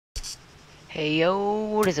Hey yo,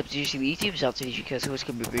 what is up to YouTube? It's Altis because who's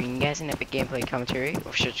gonna be bringing you guys an epic gameplay commentary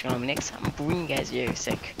of Search Next. I'm bringing you guys here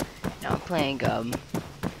sick. Now I'm playing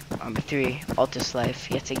Arma 3 Altis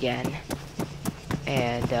Life yet again.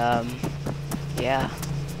 And yeah.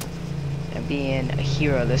 I'm being a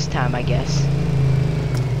hero this time, I guess.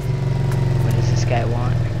 What does this guy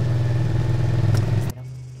want?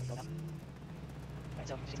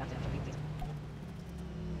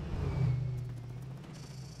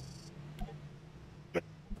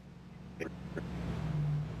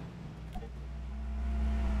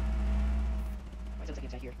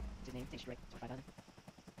 Here. His name, thanks, right? 5,000.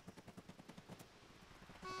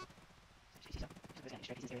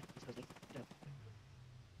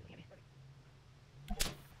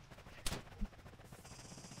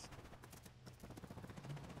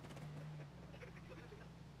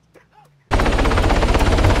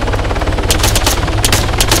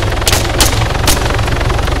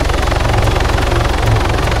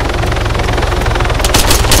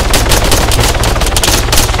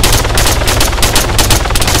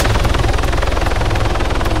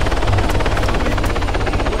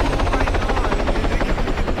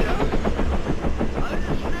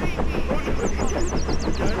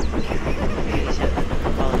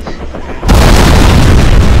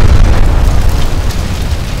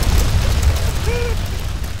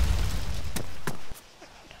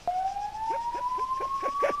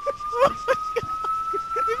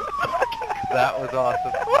 That was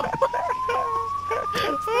awesome.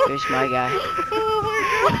 There's my guy. Oh my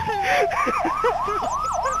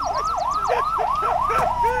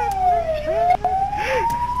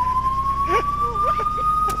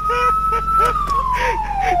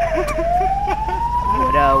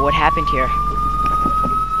God. What happened here?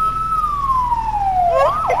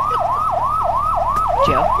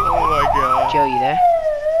 Joe? Oh my god. Joe, you there?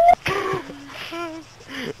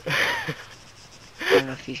 I don't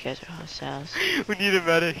know if these guys are hostiles. We need a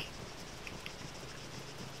medic.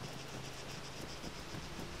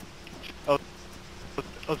 I'll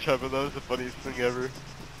try, but that was the funniest thing ever.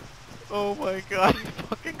 Oh my god, he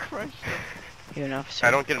fucking crushed him. You're an officer.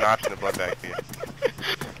 I don't get an option to blood bag here.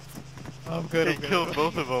 I'm good. He killed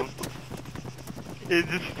both of them. It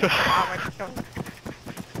just. Oh my god.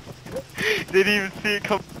 They didn't even see it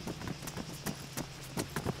come.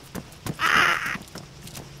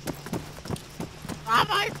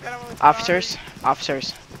 Officers.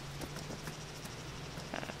 Seems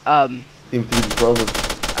to be the problem.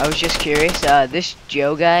 I was just curious. This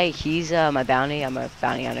Joe guy, he's my bounty. I'm a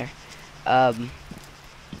bounty hunter.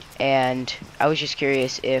 And I was just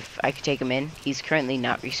curious if I could take him in. He's currently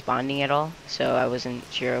not responding at all, so I wasn't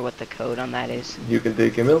sure what the code on that is. You can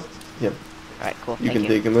take him in? Yep. Alright, cool. You Thank can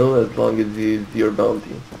take him in as long as he's your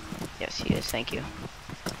bounty. Yes, he is. Thank you.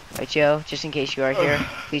 Alright, Joe, just in case you are here,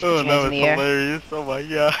 please put your Oh, hands that in was the air. hilarious. Oh my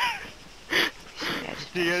god. Yeah,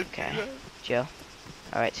 just You guys okay. see that? Joe.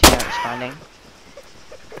 Alright, so you're not responding.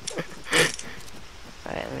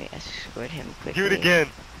 Alright, let me escort him quickly. Do it again.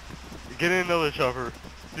 Get in another chopper.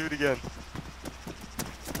 Do it again.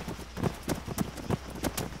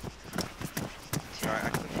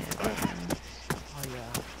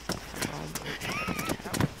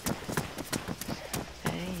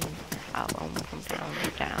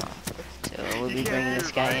 Down. So we'll be bringing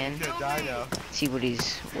this guy in. See what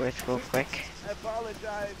he's worth real quick. I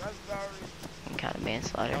apologize. I'm sorry. And kind of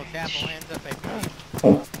manslaughter. Oh, careful, hands up,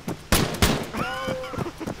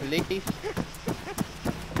 Police.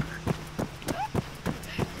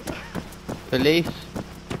 Police.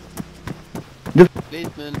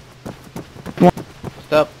 Policeman.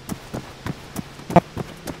 Stop.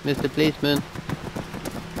 Mr. Policeman.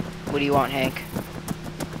 What do you want, Hank?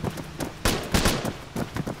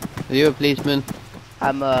 Are you a policeman?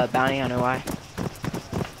 I'm a bounty hunter. Why?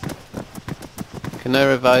 Can I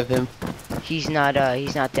revive him? He's not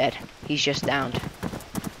dead. He's just downed.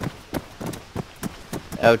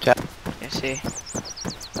 Oh, chat. You see?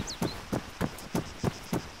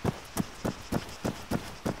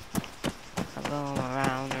 I'm going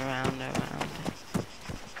around.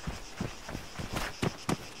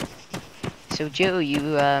 So Joe, you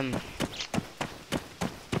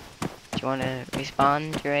do you want to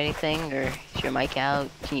respond or anything, or is your mic out?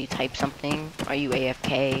 Can you type something? Are you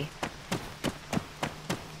AFK?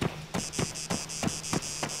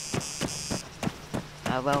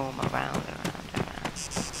 I roam around.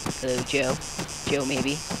 Hello, Joe.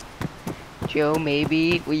 Joe,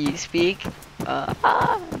 maybe. Will you speak? No,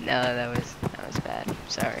 that was bad.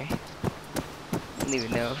 Sorry. I don't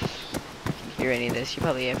even know if you can hear any of this. You're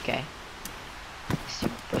probably AFK.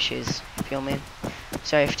 Stupid bushes. Feel me?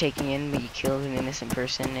 Sorry for taking in, but you killed an innocent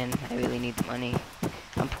person, and I really need the money.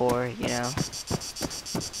 I'm poor, you know.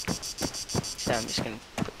 So I'm just gonna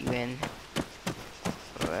put you in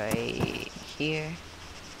right here.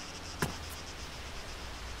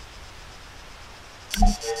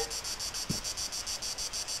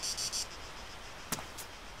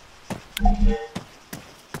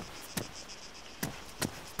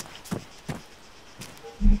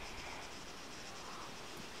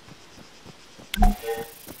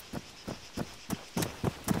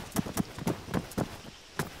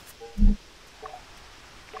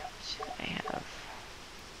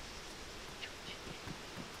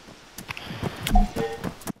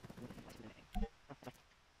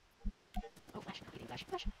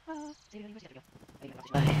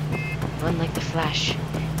 So I have. Run like the Flash.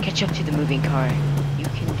 Catch up to the moving car. You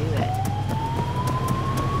can do it.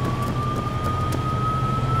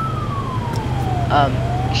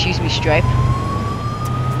 Excuse me, Stripe.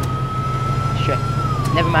 Stripe.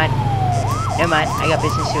 Never mind. Never mind. I got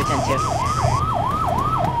business to attend to.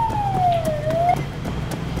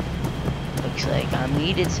 Looks like I'm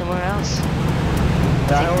needed somewhere else.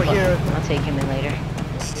 Over here. I'll take him in later.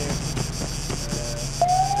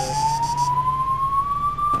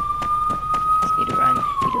 Need to run.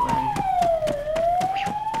 Need to run.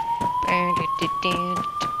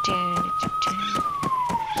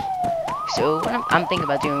 So what I'm thinking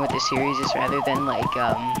about doing with this series is rather than like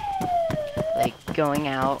going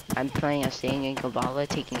out, I'm planning on staying in Kabbalah,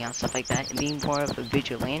 taking out stuff like that, and being more of a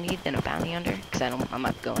vigilante than a bounty hunter. Because I'm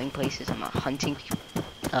not going places. I'm not hunting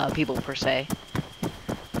people per se.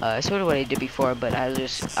 Sort of what I did before, but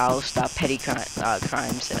I'll stop petty crimes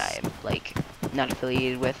that I am like not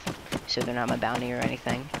affiliated with, so they're not my bounty or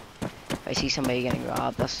anything. If I see somebody getting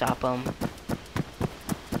robbed, I'll stop them.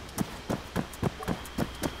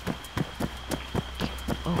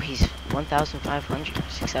 Oh, he's 1,500,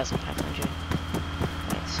 6,500.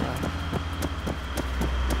 Right, so.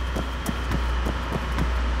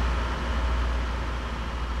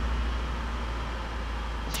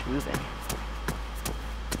 It's Ruben.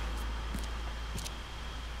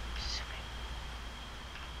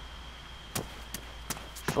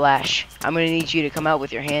 Flash, I'm gonna need you to come out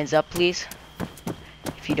with your hands up, please.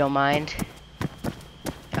 If you don't mind.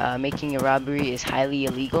 Making a robbery is highly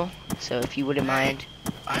illegal, so if you wouldn't mind.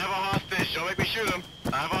 I have a hostage. Don't make me shoot him.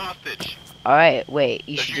 I have a hostage. Alright, wait.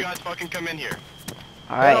 You so should. You guys fucking come in here.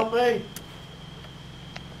 Alright.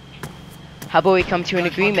 How about we come to an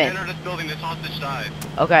agreement? Enter this building. This hostage dies.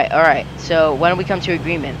 Okay, alright. So why don't we come to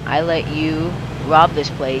agreement? I let you rob this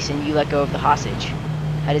place and you let go of the hostage.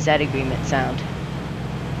 How does that agreement sound?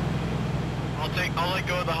 I'll let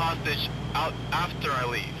go of the hostage out after I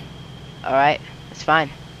leave. Alright, that's fine.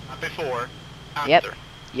 Not before. After.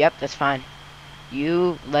 Yep, that's fine.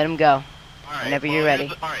 You let him go. Alright, whenever you're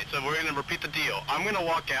ready. Alright, so we're gonna repeat the deal. I'm gonna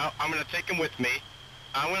walk out, I'm gonna take him with me,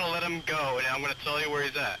 I'm gonna let him go, and I'm gonna tell you where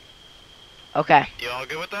he's at. Okay. You all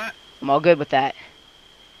good with that? I'm all good with that.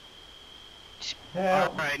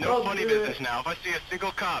 Alright, no funny business now. If I see a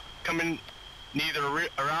single cop coming neither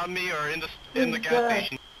around me or in the gas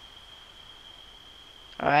station.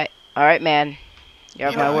 Alright, man. You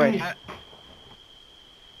have my word. Alright,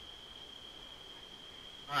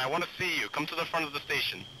 I wanna see you. Come to the front of the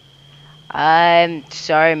station. I'm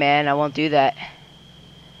sorry, man. I won't do that.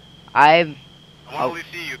 I want to at least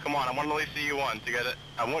see you. Come on, I want to at least see you once. You got it.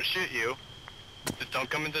 I won't shoot you. Just don't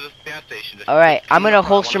come into the gas station. Alright, I'm gonna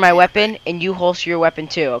holster my weapon, and you holster your weapon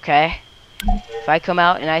too, okay? If I come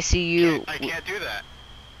out and I see you... I can't do that.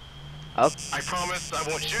 Oh. I promise I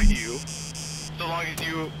won't shoot you, so long as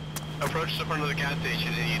you approach the front of the gas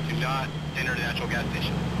station and you do not enter the actual gas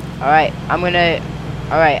station. Alright, I'm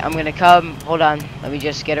gonna come. Hold on, let me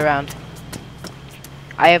just get around.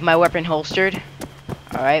 I have my weapon holstered.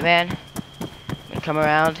 Alright, man. I'm gonna come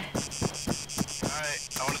around. Alright,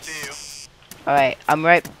 I want to see you. Alright, I'm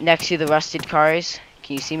right next to the rusted cars.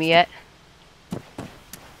 Can you see me yet?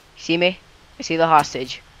 See me? I see the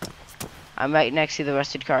hostage. I'm right next to the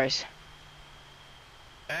rusted cars.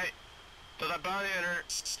 Hey, does that bounty hunter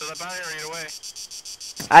get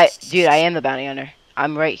away? Dude, I am the bounty hunter.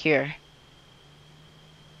 I'm right here.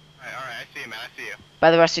 Alright, I see you, man, I see you.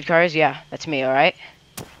 By the rusted cars? Yeah, that's me, alright?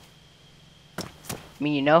 I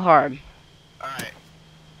mean you no harm. Alright.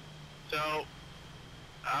 So,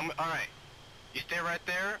 alright. You stay right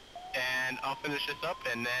there, and I'll finish this up,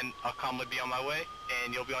 and then I'll calmly be on my way,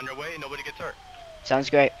 and you'll be on your way, and nobody gets hurt. Sounds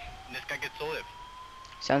great. And this guy gets to live.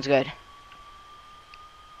 Sounds good.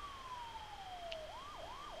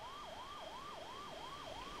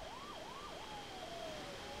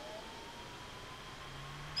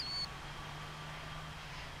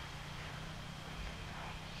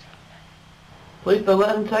 Please don't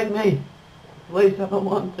let him take me. Please, I don't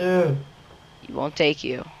want to. He won't take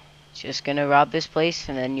you. Just gonna rob this place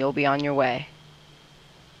and then you'll be on your way.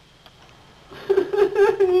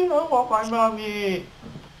 I don't want my mommy.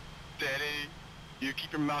 Daddy, you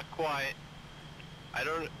keep your mouth quiet. I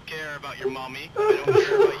don't care about your mommy. I don't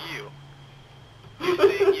care about you. You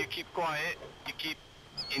say you keep quiet, you keep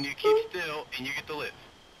still, and you get to live.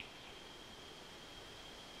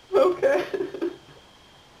 Okay.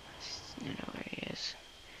 I don't know where he is.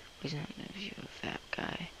 He's not in the view of that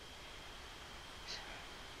guy.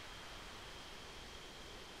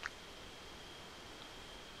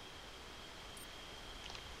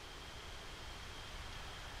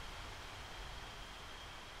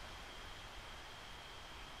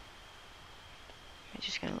 I'm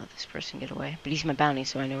just gonna let this person get away. But he's my bounty,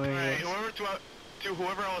 so I know where Alright, he is.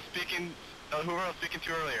 whoever I was speaking to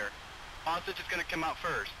earlier, hostage is gonna come out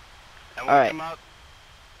first. And when Alright. you come out,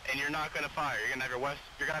 and you're not gonna fire. You're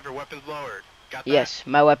gonna have your weapons lowered. Got that? Yes,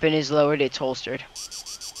 my weapon is lowered. It's holstered.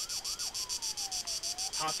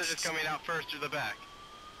 Hostage is coming out first through the back.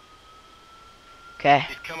 Okay.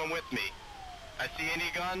 He's coming with me. I see any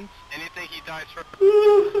guns, anything, he dies first.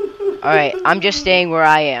 Alright, I'm just staying where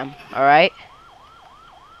I am. Alright?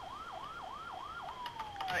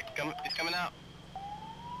 Alright, he's coming out.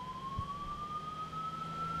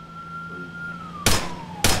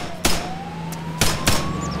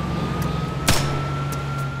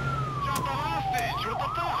 Drop the hostage!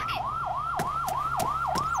 What the fuck?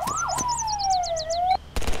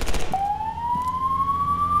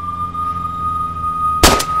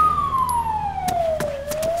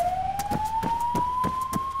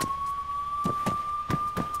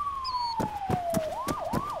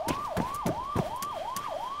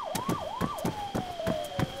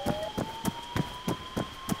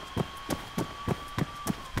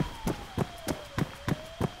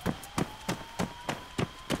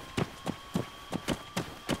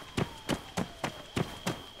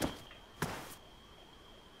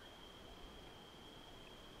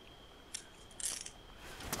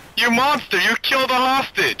 You monster! You killed the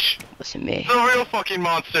hostage! Wasn't me. The real fucking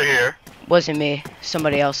monster here. Wasn't me.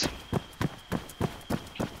 Somebody else.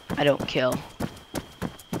 I don't kill.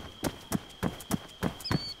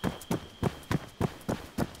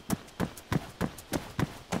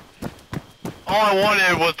 All I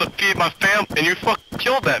wanted was to feed my family, and you fucking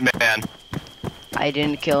killed that man. I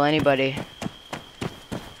didn't kill anybody.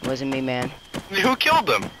 It wasn't me, man. Who killed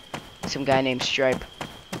him? Some guy named Stripe.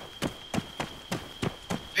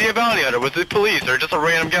 The bounty hunter, was it police or just a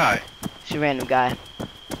random guy? He's a random guy.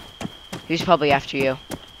 He was probably after you.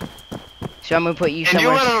 So I'm gonna put you And you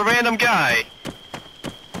somewhere. let a random guy,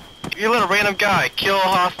 kill a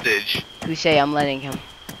hostage. Who say I'm letting him?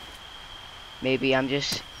 Maybe I'm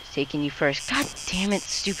just taking you first. God damn it,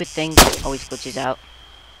 stupid thing always glitches out.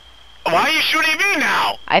 Why are you shooting me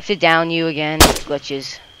now? I have to down you again. It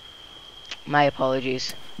glitches. My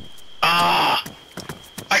apologies. Ah,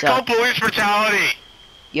 I So- call police brutality.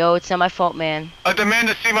 Yo, it's not my fault, man. I demand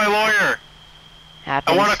to see my lawyer. I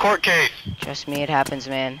Happens. want a court case. Trust me, it happens,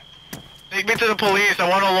 man. Take me to the police. I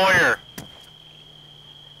want a lawyer.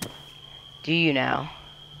 Do you now?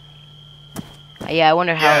 Yeah, I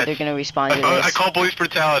wonder how Yes. they're gonna respond to I this. call police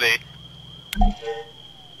brutality.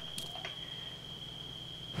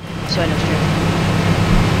 So I know straight.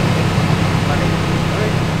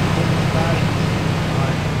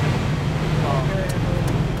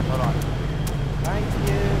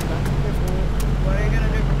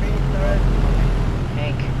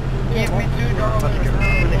 Hank, Give me $2.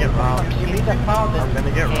 I'm gonna get robbed. Give me the pound. I'm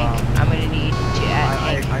gonna get robbed. Hank, I'm gonna need to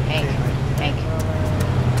add Hank.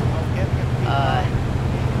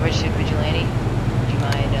 Registered Vigilante, would you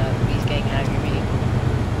mind please getting out of your meeting?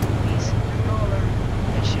 Please.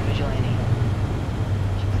 Registered Vigilante.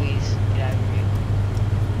 Would you please get out of your meeting?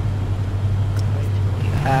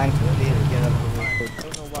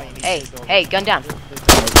 Hey, gun down.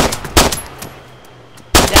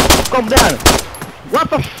 Calm down. What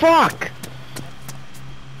the fuck?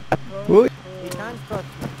 What?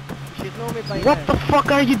 What the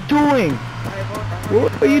fuck are you doing?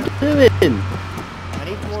 What are you doing?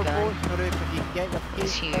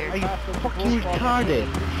 He's here. Are you fucking retarded?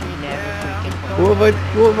 Never freaking What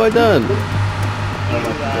have I done? vehicular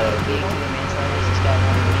manslaughter is this guy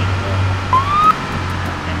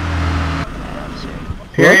officer.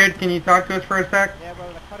 Period. Can you talk to us for a sec? Yeah, well,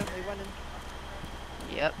 they're currently winning.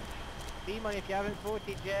 Yep. Demon, if you haven't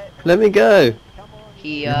voted yet, Let me go. come on.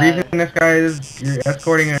 He The reason this guy is you're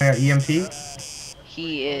escorting an EMT?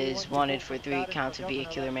 he is wanted for 3 counts of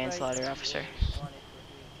vehicular manslaughter, officer.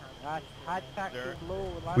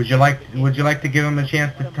 Would you like to give him a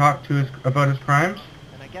chance to talk to us about his crimes?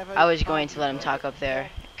 I was going to let him talk up there.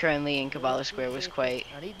 Currently in Caballo Square was quite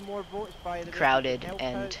crowded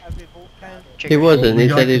and He wasn't. He Would you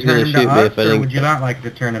said like he to was going turn to him to shoot me us, if I or didn't. would you not like to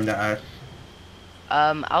turn him to us?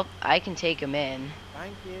 I can take him in,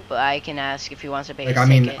 but I can ask if he wants to pay Like, his I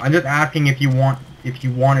mean, ticket. I'm just asking if you want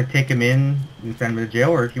to take him in and send him to jail,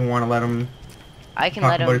 or if you want to let him I can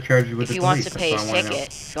talk let about him his charges with if the he police. wants to That's pay what his I wanna know. ticket.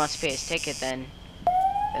 If he wants to pay his ticket, then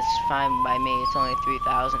that's fine by me. It's only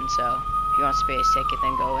 3,000, so if he wants to pay his ticket,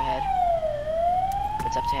 then go ahead.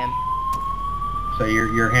 It's up to him. So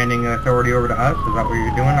you're handing authority over to us? Is that what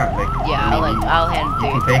you're doing? Not like, Yeah, I mean, I'll hand the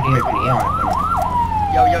you can take him if authority you over to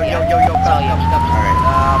want. Yo, yo, Yeah, yo, yo, yo, it's all you. stop.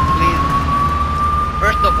 Alright. Please.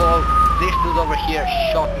 First of all, this dude over here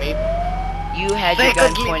shot me. You had your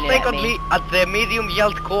gun pointed at me. At the medium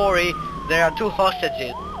yelled Corey, there are 2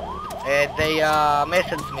 hostages. They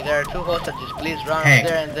messaged me, there are 2 hostages, please run Hank,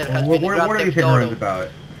 there and there has what been are grand these theft ignorance auto. about?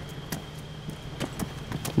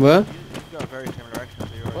 What?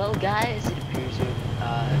 Well, guys, it appears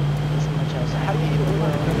that isn't much else happening in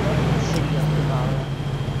the city of Caballo.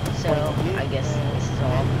 So I guess this is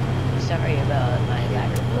all. Sorry about my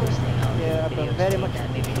lack of posting on Yeah, the but videos very today. much That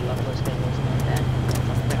maybe the upload schedule is not that.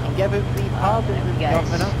 And give out free pardons You with guys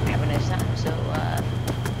governor. have a nice time. So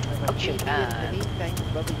In the meantime,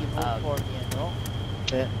 whether you vote for me or not.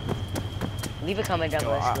 But leave a comment down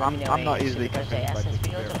below. No, Let me know I'm not what you easily think. I asked this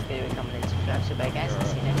video. Don't forget to comment and subscribe. So bye, guys. I'll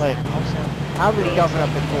see you next Like, time. Also, I was please governor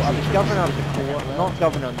like, before. I was message, governor subscribe, before. hello, not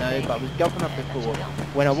governor now, thank but I was you, governor and before. until then,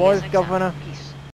 When I see you guys was next time. governor, Peace.